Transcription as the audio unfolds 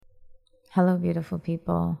Hello, beautiful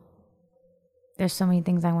people. There's so many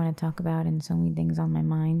things I want to talk about and so many things on my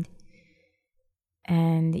mind.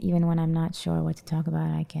 And even when I'm not sure what to talk about,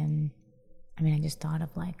 I just thought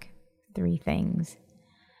of like 3 things.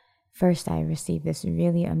 First, I received this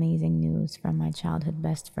really amazing news from my childhood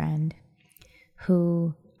best friend,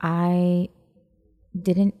 who I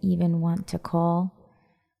didn't even want to call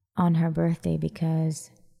on her birthday because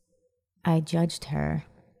I judged her.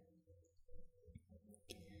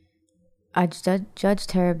 I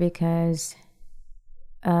judged her because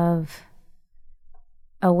of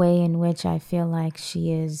a way in which I feel like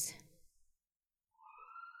she is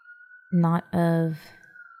not of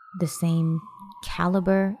the same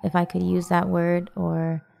caliber, if I could use that word,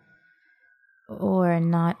 or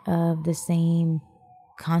not of the same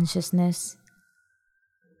consciousness.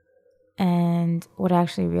 And what I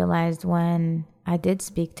actually realized when I did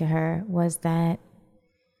speak to her was that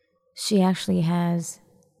she actually has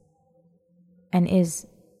and is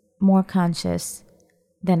more conscious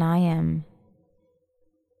than I am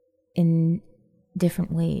in different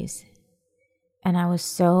ways. And I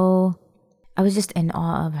was just in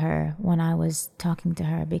awe of her when I was talking to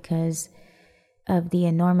her because of the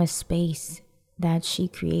enormous space that she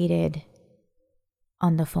created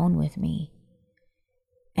on the phone with me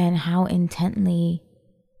and how intently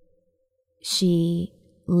she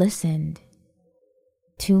listened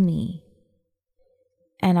to me.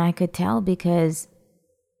 And I could tell because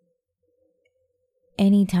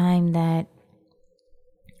anytime that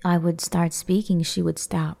I would start speaking, she would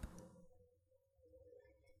stop.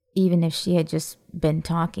 Even if she had just been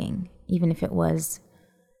talking, even if it was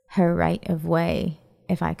her right of way,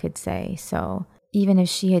 if I could say. So even if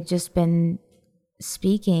she had just been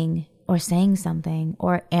speaking or saying something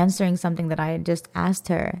or answering something that I had just asked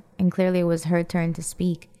her, and clearly it was her turn to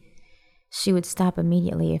speak, she would stop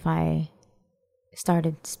immediately if I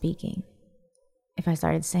started speaking, if I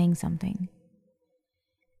started saying something.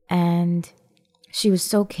 And she was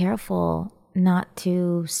so careful not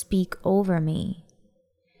to speak over me.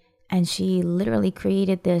 And she literally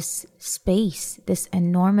created this space, this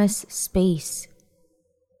enormous space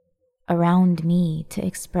around me to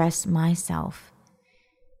express myself,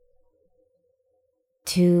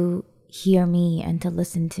 to hear me and to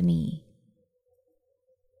listen to me.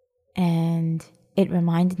 And it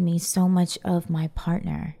reminded me so much of my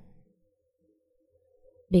partner,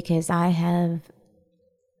 because I have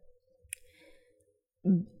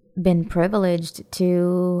been privileged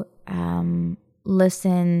to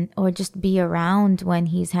listen or just be around when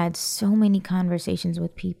he's had so many conversations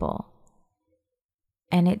with people.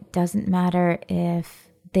 And it doesn't matter if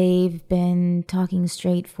they've been talking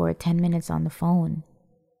straight for 10 minutes on the phone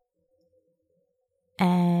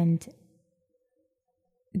and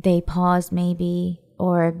they pause maybe,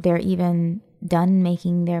 or they're even done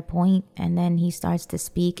making their point and then he starts to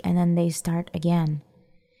speak and then they start again.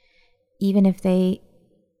 Even if they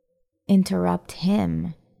interrupt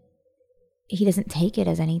him, he doesn't take it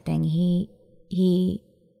as anything. He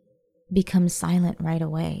becomes silent right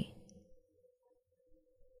away.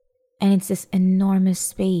 And it's this enormous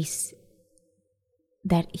space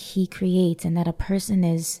that he creates and that a person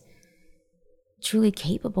is truly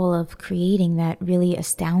capable of creating that really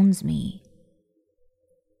astounds me.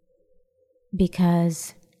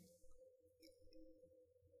 Because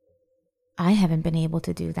I haven't been able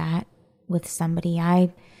to do that with somebody.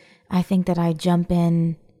 I think that I jump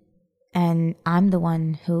in and I'm the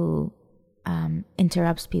one who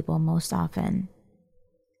interrupts people most often.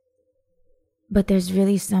 But there's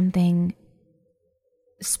really something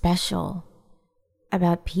special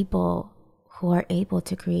about people who are able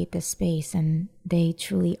to create this space, and they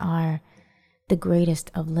truly are the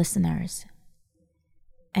greatest of listeners.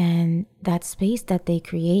 And that space that they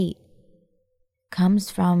create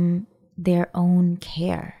comes from their own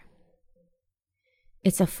care.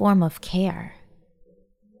 It's a form of care.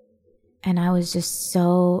 And I was just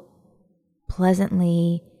so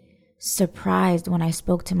pleasantly surprised when I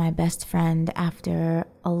spoke to my best friend after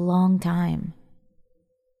a long time.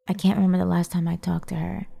 I can't remember the last time I talked to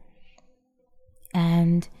her.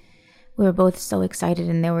 And we were both so excited,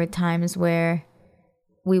 and there were times where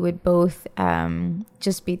we would both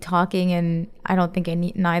just be talking, and I don't think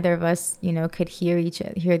neither of us, could hear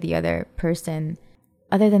the other person.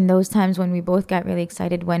 Other than those times when we both got really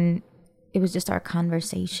excited when it was just our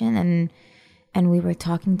conversation and we were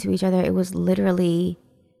talking to each other, it was literally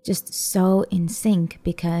just so in sync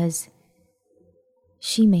because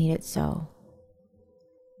she made it so.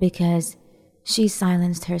 Because she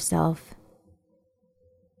silenced herself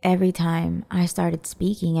every time I started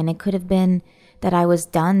speaking, and it could have been that I was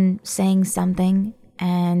done saying something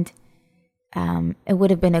and it would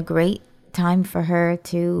have been a great time for her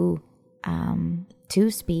to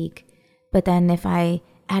speak. But then if I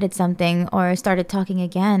added something or started talking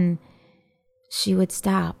again, she would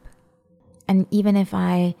stop. And even if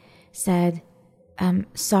I said,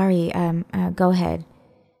 sorry, go ahead,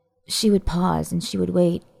 she would pause and she would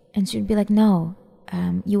wait and she would be like, no,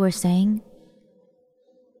 you were saying?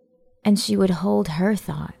 And she would hold her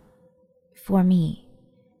thought for me.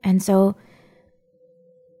 And so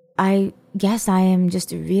I guess I am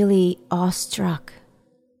just really awestruck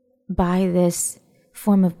by this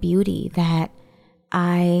form of beauty that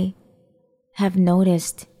I have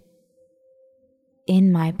noticed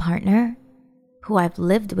in my partner, who I've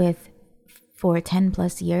lived with for 10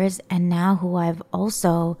 plus years, and now who I've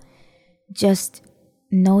also just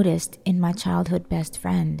noticed in my childhood best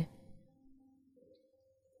friend.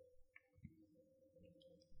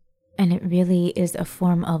 And it really is a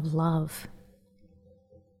form of love.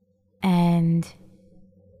 And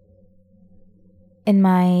in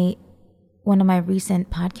one of my recent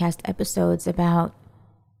podcast episodes about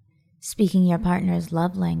speaking your partner's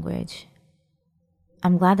love language,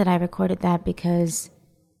 I'm glad that I recorded that, because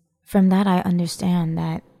from that I understand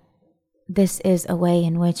that this is a way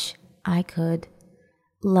in which I could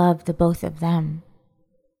love the both of them.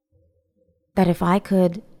 That if I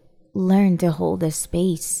could learn to hold a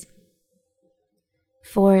space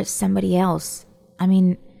for somebody else, I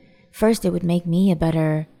mean, first it would make me a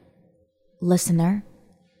better listener,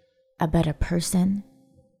 a better person,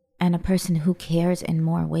 and a person who cares in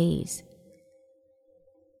more ways.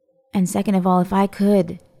 And second of all, if I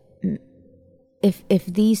could, if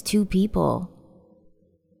these two people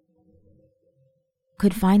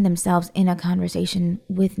could find themselves in a conversation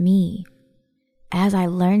with me as I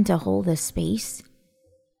learn to hold this space,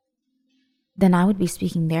 then I would be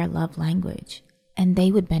speaking their love language and they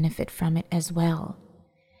would benefit from it as well.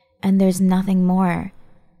 And there's nothing more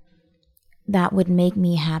that would make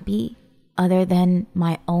me happy other than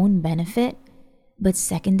my own benefit, but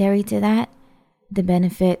secondary to that, the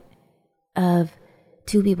benefit of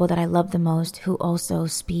two people that I love the most who also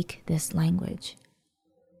speak this language.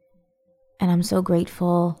 And I'm so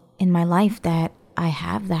grateful in my life that I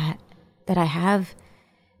have that I have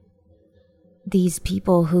these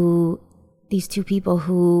two people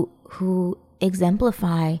who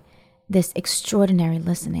exemplify this extraordinary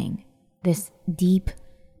listening, this deep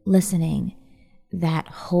listening that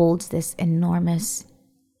holds this enormous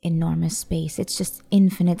space. It's just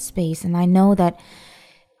infinite space. And I know that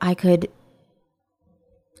I could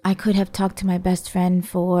have talked to my best friend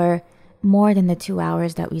for more than the 2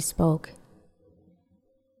 hours that we spoke.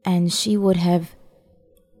 And she would have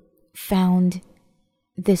found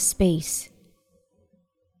this space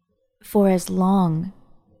for as long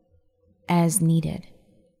as needed,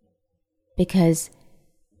 because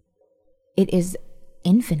it is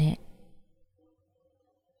infinite.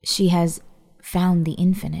 She has found the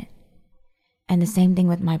infinite. And the same thing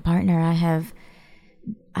with my partner. I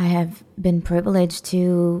have been privileged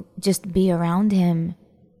to just be around him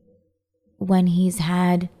when he's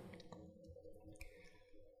had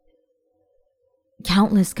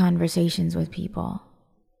countless conversations with people.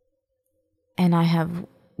 And I have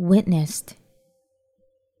witnessed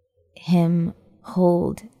him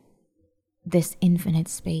hold this infinite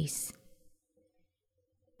space.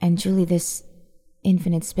 And truly, this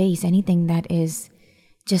infinite space, anything that is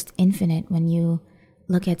just infinite, when you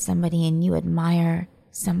look at somebody and you admire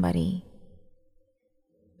somebody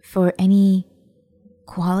for any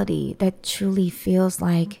quality that truly feels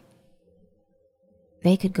like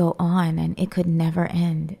they could go on and it could never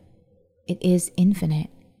end. It is infinite.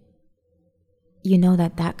 You know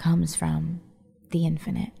that comes from the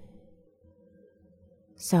infinite.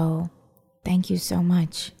 So, thank you so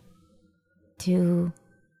much to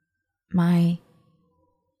my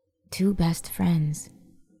two best friends,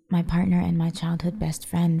 my partner and my childhood best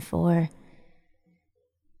friend, for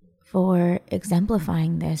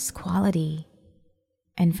exemplifying this quality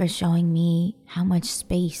and for showing me how much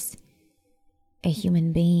space a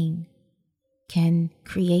human being can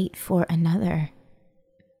create for another.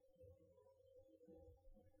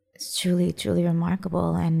 It's truly, truly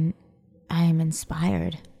remarkable, and I am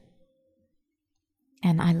inspired.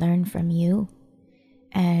 And I learn from you.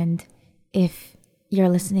 And if you're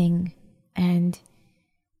listening and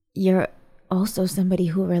you're also somebody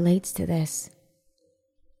who relates to this,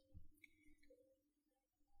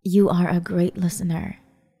 you are a great listener.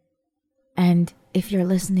 And if you're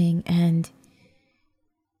listening and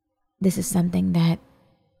this is something that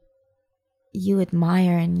you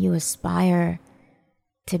admire and you aspire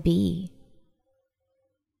to be,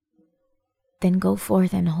 then go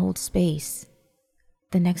forth and hold space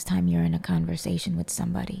the next time you're in a conversation with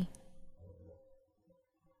somebody.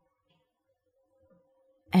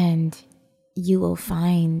 And you will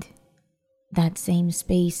find that same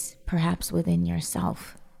space perhaps within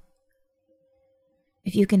yourself.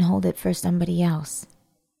 If you can hold it for somebody else,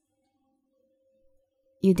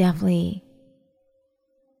 you definitely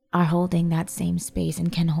are holding that same space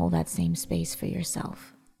and can hold that same space for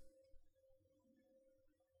yourself.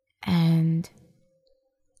 And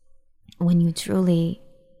when you truly,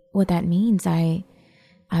 what that means, I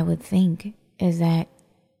would think, is that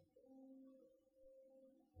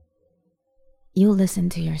you listen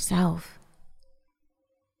to yourself.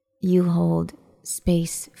 You hold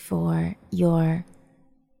space for your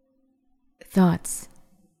thoughts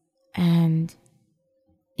and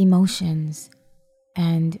emotions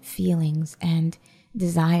and feelings and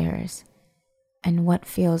desires and what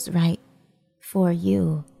feels right for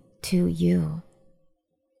you, to you.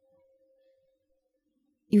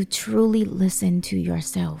 You truly listen to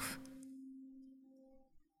yourself.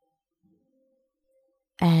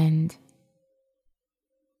 And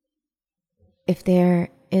if there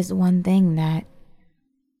is one thing that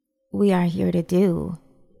we are here to do,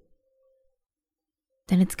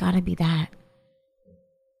 then it's got to be that.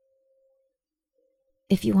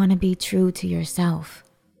 If you want to be true to yourself,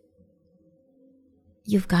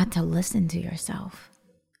 you've got to listen to yourself.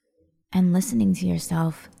 And listening to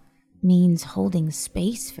yourself means holding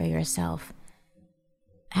space for yourself,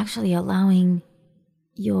 actually allowing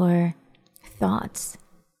your thoughts,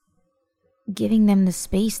 giving them the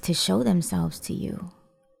space to show themselves to you.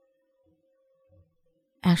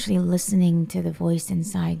 Actually listening to the voice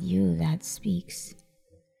inside you that speaks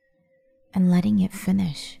and letting it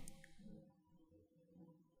finish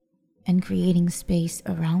and creating space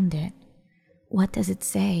around it. What does it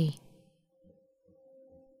say?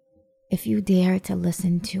 If you dare to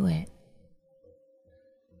listen to it,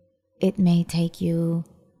 it may take you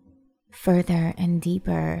further and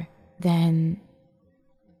deeper than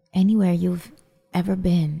anywhere you've ever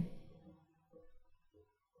been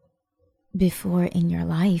before in your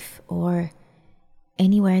life, or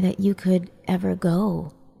anywhere that you could ever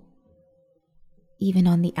go, even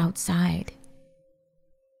on the outside.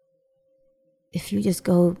 If you just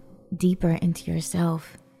go deeper into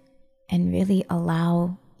yourself and really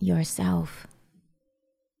allow yourself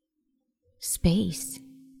space.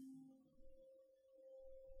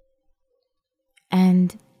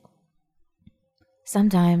 And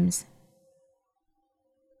sometimes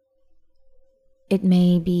it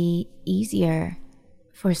may be easier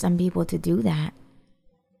for some people to do that,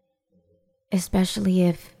 especially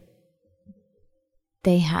if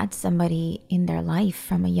they had somebody in their life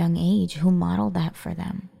from a young age who modeled that for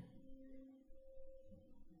them.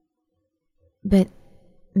 But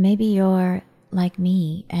maybe you're like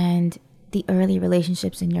me and the early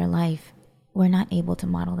relationships in your life were not able to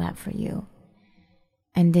model that for you,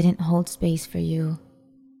 and didn't hold space for you,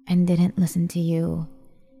 and didn't listen to you,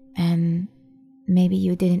 and maybe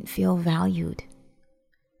you didn't feel valued.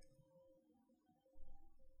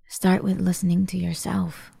 Start with listening to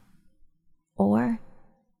yourself. Or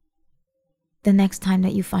the next time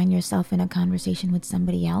that you find yourself in a conversation with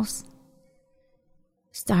somebody else,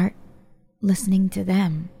 start listening to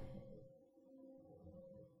them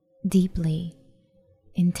deeply,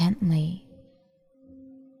 intently.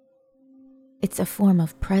 It's a form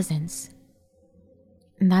of presence.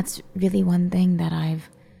 And that's really one thing that I've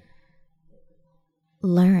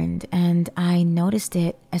learned, and I noticed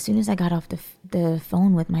it as soon as I got off the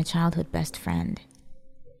phone with my childhood best friend,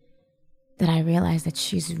 that I realized that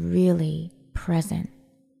she's really present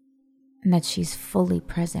and that she's fully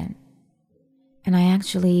present. And I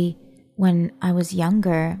actually, when I was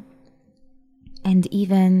younger, and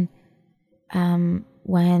even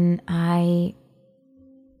when I,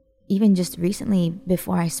 even just recently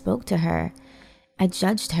before I spoke to her, I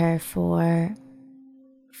judged her for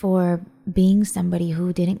being somebody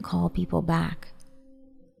who didn't call people back.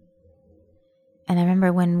 And I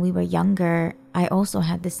remember when we were younger, I also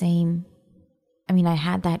had I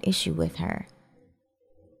had that issue with her.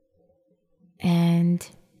 And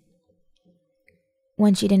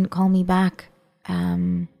when she didn't call me back,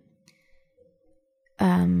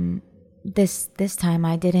 this time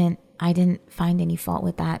I didn't find any fault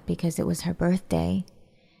with that, because it was her birthday,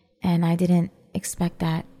 and I didn't expect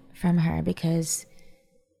that from her because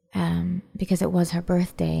it was her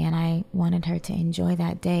birthday and I wanted her to enjoy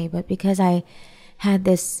that day. But because I had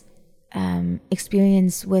this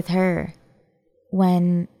experience with her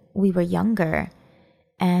when we were younger,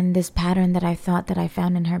 and this pattern that I thought that I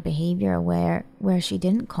found in her behavior where she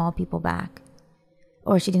didn't call people back,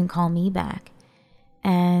 or she didn't call me back.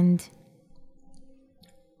 And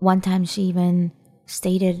one time she even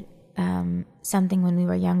stated something when we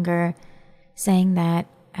were younger, saying that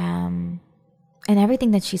And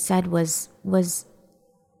everything that she said was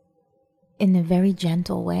in a very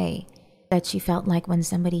gentle way, that she felt like when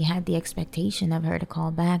somebody had the expectation of her to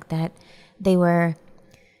call back, that they were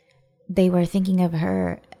thinking of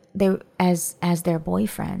her as their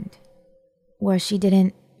boyfriend, where she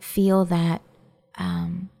didn't feel that,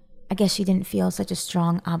 I guess she didn't feel such a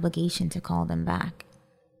strong obligation to call them back.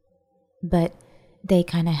 But they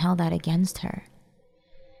kind of held that against her.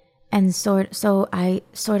 And so I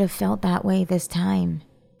sort of felt that way this time.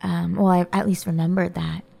 I at least remembered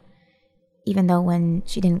that. Even though when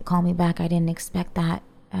she didn't call me back, I didn't expect that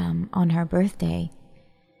on her birthday.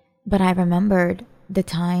 But I remembered the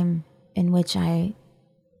time in which I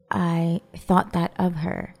thought that of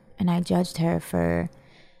her, and I judged her for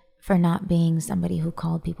not being somebody who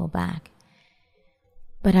called people back.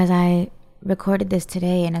 But as I recorded this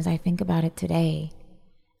today, and as I think about it today,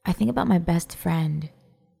 I think about my best friend,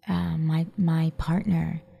 my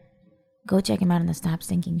partner. Go check him out on the Stop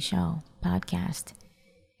Sinking Show podcast.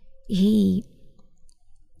 He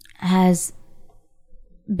has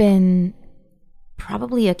been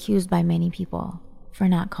probably accused by many people for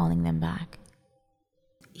not calling them back.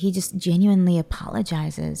 He just genuinely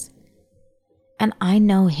apologizes. And I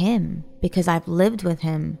know him because I've lived with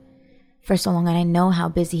him for so long, and I know how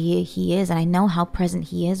busy he is, and I know how present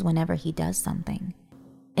he is whenever he does something.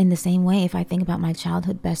 In the same way, if I think about my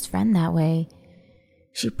childhood best friend that way,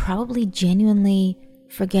 she probably genuinely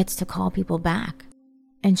forgets to call people back.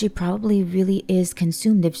 And she probably really is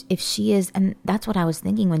consumed if she is, and that's what I was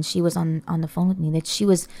thinking when she was on the phone with me, that she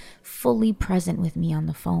was fully present with me on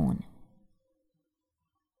the phone.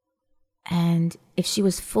 And if she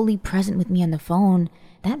was fully present with me on the phone,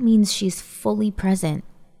 that means she's fully present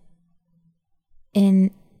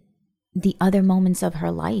in the other moments of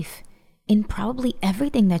her life, in probably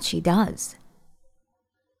everything that she does.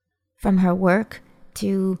 From her work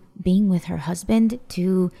to being with her husband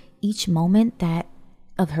to each moment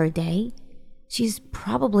of her day, she's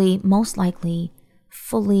probably most likely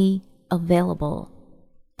fully available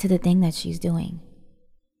to the thing that she's doing.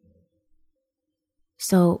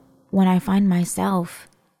 So when I find myself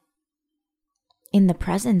in the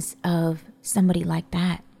presence of somebody like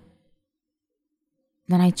that,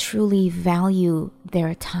 then I truly value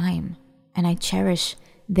their time and I cherish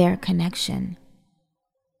their connection.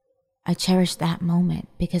 I cherish that moment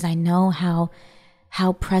because I know how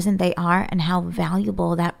present they are and how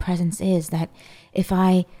valuable that presence is, that if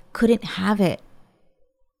I couldn't have it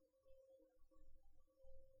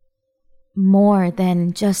more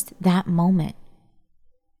than just that moment,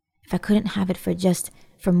 if I couldn't have it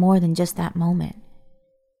for more than just that moment,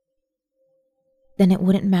 then it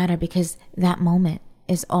wouldn't matter, because that moment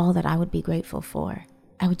is all that I would be grateful for.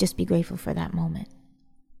 I would just be grateful for that moment.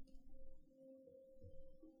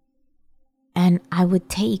 And I would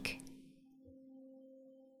take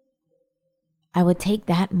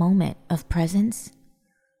that moment of presence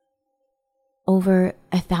over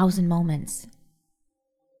 1,000 moments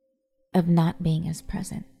of not being as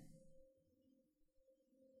present.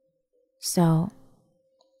 So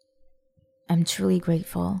I'm truly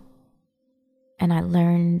grateful, and I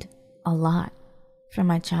learned a lot from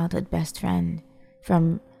my childhood best friend,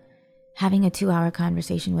 from having a 2-hour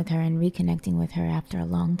conversation with her and reconnecting with her after a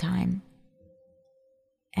long time.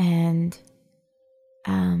 And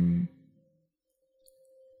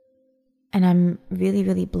I'm really,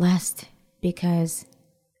 really blessed because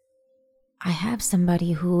I have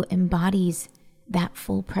somebody who embodies that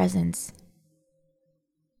full presence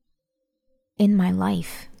in my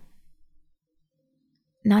life.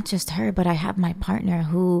 Not just her, but I have my partner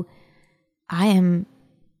who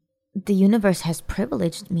the universe has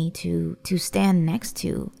privileged me to stand next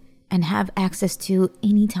to and have access to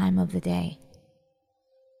any time of the day.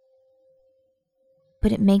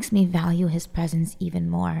 But it makes me value his presence even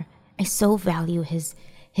more. I so value his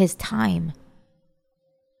time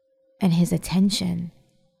and his attention.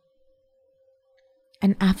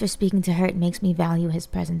 And after speaking to her, it makes me value his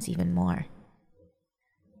presence even more.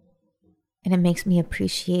 And it makes me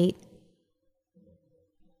appreciate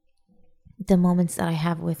the moments that I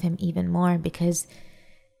have with him even more, because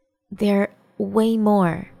they're way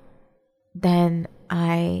more than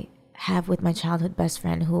I have with my childhood best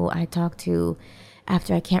friend, who I talked to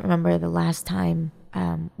after, I can't remember the last time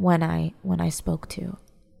when I spoke to.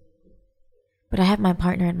 But I have my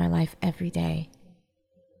partner in my life every day.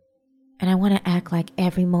 And I want to act like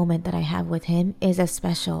every moment that I have with him is as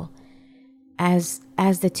special as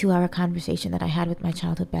the 2-hour conversation that I had with my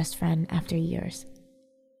childhood best friend after years.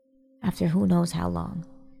 After who knows how long.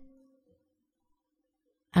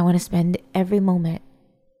 I want to spend every moment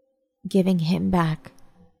giving him back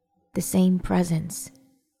the same presence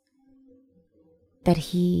that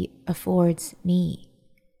He affords me,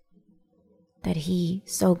 that He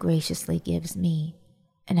so graciously gives me.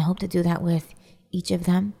 And I hope to do that with each of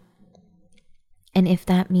them. And if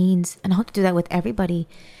that means, and I hope to do that with everybody,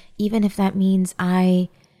 even if that means I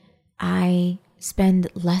spend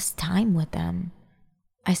less time with them.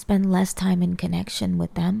 I spend less time in connection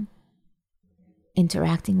with them,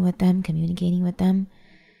 interacting with them, communicating with them,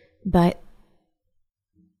 but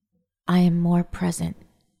I am more present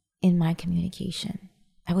in my communication.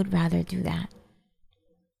 I would rather do that.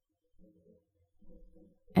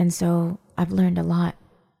 And so I've learned a lot,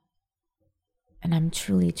 and I'm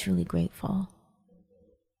truly, truly grateful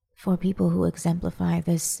for people who exemplify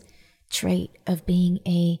this trait of being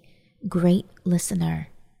a great listener,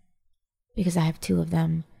 because I have two of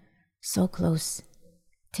them so close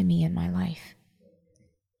to me in my life.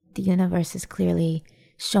 The universe is clearly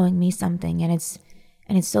showing me something, and it's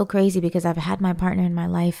so crazy because I've had my partner in my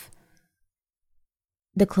life,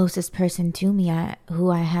 the closest person to me,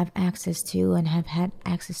 who I have access to and have had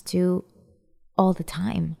access to all the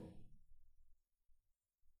time.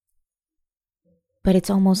 But it's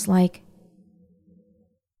almost like,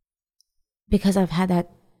 because I've had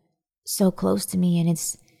that so close to me and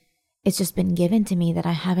it's just been given to me, that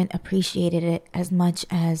I haven't appreciated it as much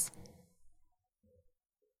as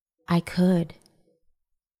I could.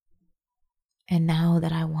 And now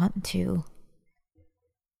that I want to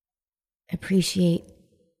appreciate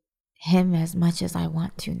him as much as I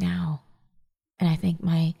want to now. And I thank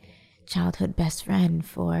my childhood best friend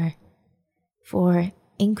for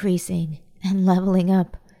increasing and leveling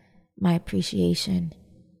up my appreciation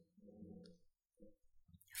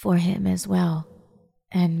for him as well,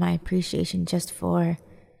 and my appreciation just for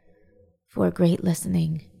great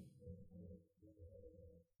listening.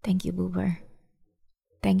 Thank you, Boober.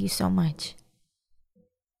 Thank you so much.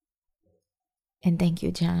 And thank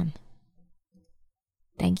you, John.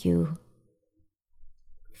 Thank you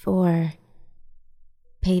for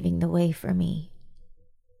paving the way for me.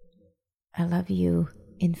 I love you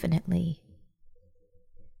infinitely.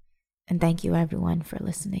 And thank you, everyone, for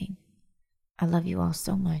listening. I love you all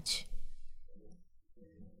so much.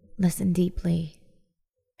 Listen deeply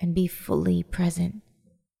and be fully present.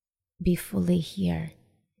 Be fully here,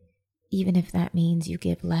 even if that means you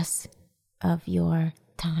give less of your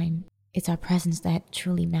time. It's our presence that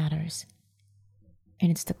truly matters,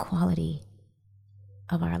 and it's the quality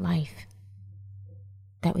of our life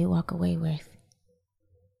that we walk away with,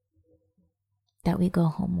 that we go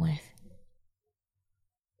home with,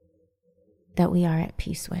 that we are at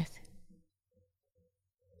peace with.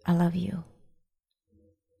 I love you.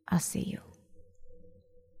 I'll see you.